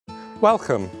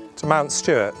Welcome to Mount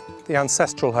Stewart, the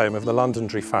ancestral home of the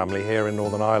Londonderry family here in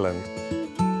Northern Ireland.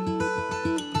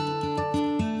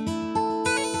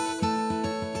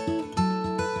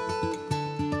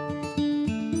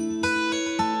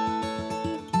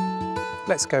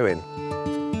 Let's go in.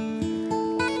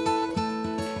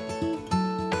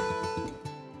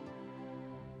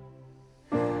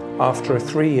 After a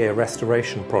 3-year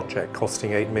restoration project costing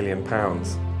 £8 million,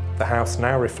 the house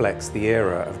now reflects the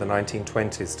era of the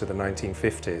 1920s to the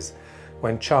 1950s,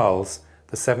 when Charles,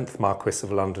 the 7th Marquis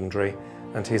of Londonderry,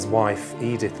 and his wife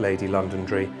Edith Lady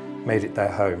Londonderry made it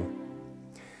their home.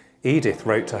 Edith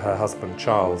wrote to her husband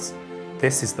Charles,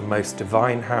 "This is the most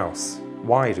divine house.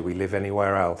 Why do we live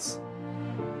anywhere else?"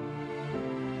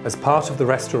 As part of the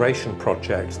restoration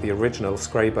project, the original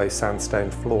Scrabo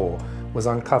sandstone floor was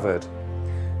uncovered.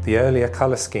 The earlier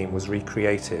colour scheme was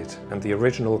recreated and the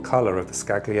original colour of the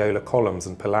scagliola columns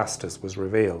and pilasters was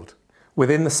revealed.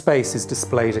 Within the space is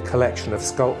displayed a collection of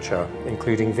sculpture,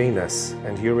 including Venus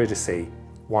and Eurydice,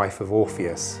 wife of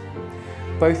Orpheus.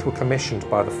 Both were commissioned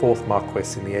by the 4th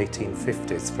Marquis in the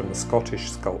 1850s from the Scottish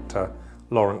sculptor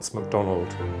Lawrence MacDonald.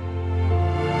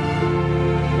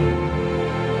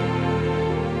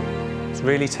 It's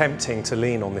really tempting to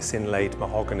lean on this inlaid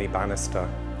mahogany banister,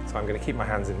 so I'm going to keep my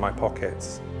hands in my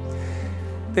pockets.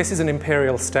 This is an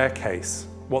imperial staircase.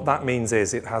 What that means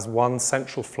is it has one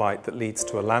central flight that leads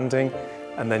to a landing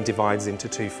and then divides into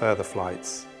 2 further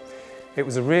flights. It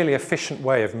was a really efficient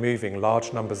way of moving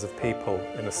large numbers of people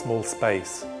in a small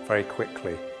space very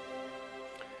quickly.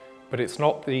 But it's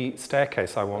not the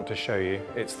staircase I want to show you,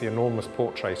 it's the enormous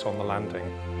portrait on the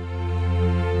landing.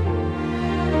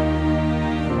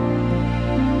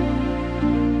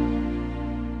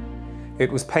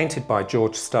 It was painted by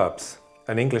George Stubbs,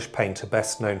 an English painter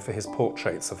best known for his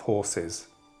portraits of horses.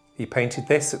 He painted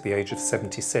this at the age of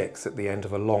 76 at the end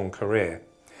of a long career,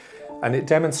 and it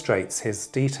demonstrates his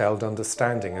detailed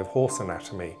understanding of horse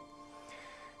anatomy.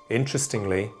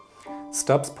 Interestingly,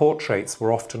 Stubbs' portraits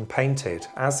were often painted,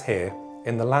 as here,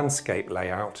 in the landscape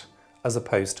layout, as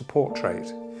opposed to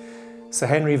portrait. Sir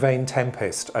Henry Vane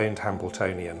Tempest owned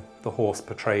Hambletonian, the horse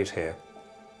portrayed here.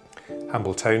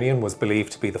 Hambletonian was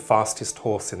believed to be the fastest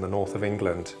horse in the north of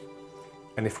England.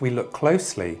 And if we look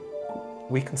closely,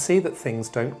 we can see that things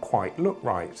don't quite look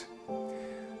right.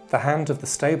 The hand of the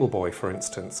stable boy, for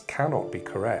instance, cannot be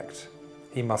correct.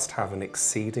 He must have an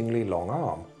exceedingly long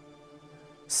arm.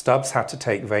 Stubbs had to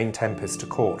take Vane Tempest to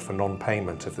court for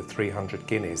non-payment of the 300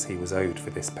 guineas he was owed for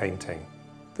this painting.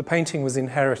 The painting was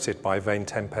inherited by Vane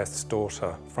Tempest's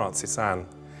daughter, Frances Anne.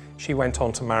 She went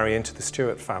on to marry into the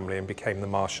Stewart family and became the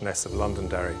Marchioness of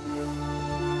Londonderry.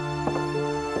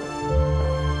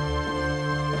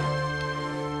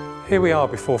 Here we are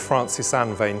before Frances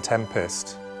Anne Vane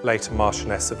Tempest, later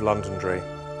Marchioness of Londonderry,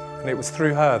 and it was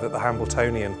through her that the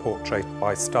Hambletonian portrait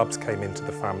by Stubbs came into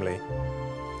the family.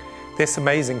 This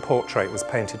amazing portrait was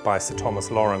painted by Sir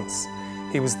Thomas Lawrence.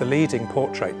 He was the leading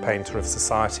portrait painter of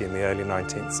society in the early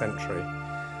 19th century.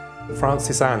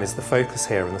 Frances Anne is the focus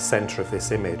here in the centre of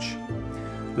this image,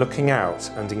 looking out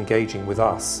and engaging with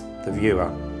us, the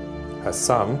viewer. Her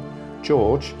son,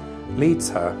 George, leads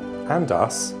her and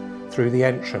us through the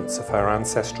entrance of her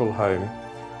ancestral home,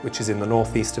 which is in the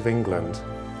northeast of England.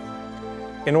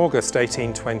 In August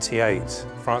 1828,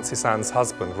 Frances Anne's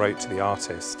husband wrote to the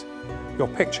artist, "Your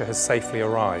picture has safely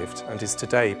arrived and is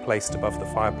today placed above the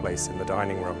fireplace in the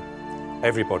dining room.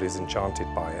 Everybody's enchanted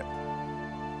by it."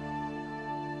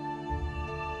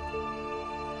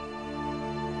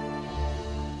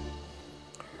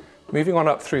 Moving on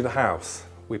up through the house,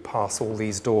 we pass all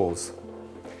these doors.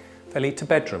 They lead to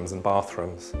bedrooms and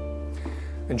bathrooms.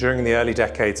 And during the early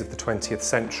decades of the 20th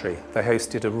century, they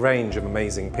hosted a range of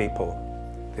amazing people.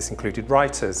 This included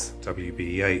writers, W.B.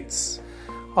 Yeats,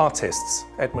 artists,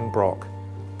 Edmund Brock,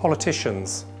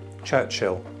 politicians,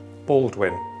 Churchill,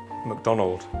 Baldwin,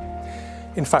 MacDonald.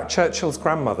 In fact, Churchill's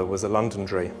grandmother was a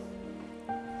Londonderry.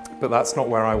 But that's not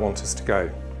where I want us to go.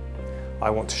 I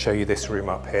want to show you this room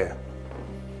up here.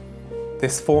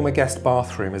 This former guest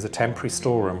bathroom is a temporary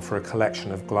storeroom for a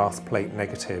collection of glass plate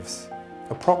negatives.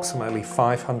 Approximately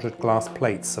 500 glass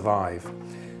plates survive,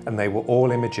 and they were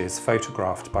all images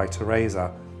photographed by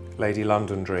Theresa, Lady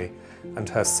Londonderry, and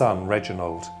her son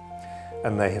Reginald,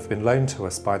 and they have been loaned to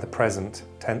us by the present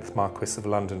 10th Marquis of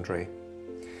Londonderry.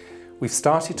 We've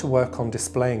started to work on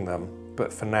displaying them,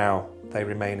 but for now they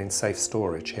remain in safe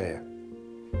storage here.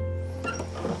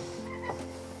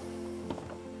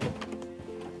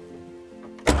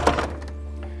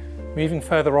 Moving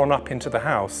further on up into the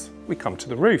house, we come to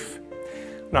the roof.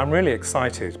 Now I'm really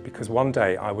excited because one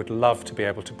day I would love to be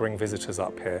able to bring visitors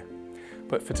up here,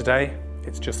 but for today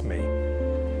it's just me.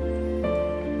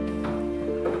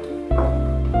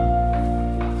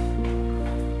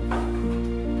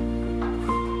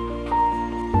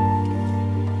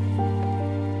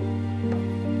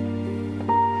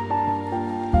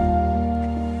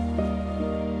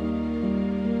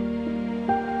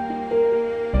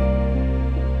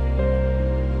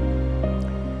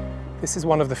 This is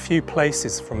one of the few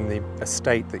places from the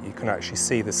estate that you can actually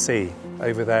see the sea,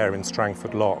 over there in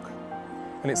Strangford Loch.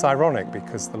 And it's ironic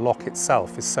because the loch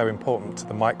itself is so important to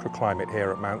the microclimate here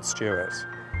at Mount Stewart.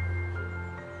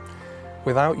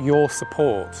 Without your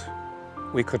support,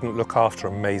 we couldn't look after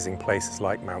amazing places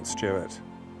like Mount Stewart.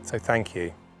 So thank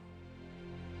you.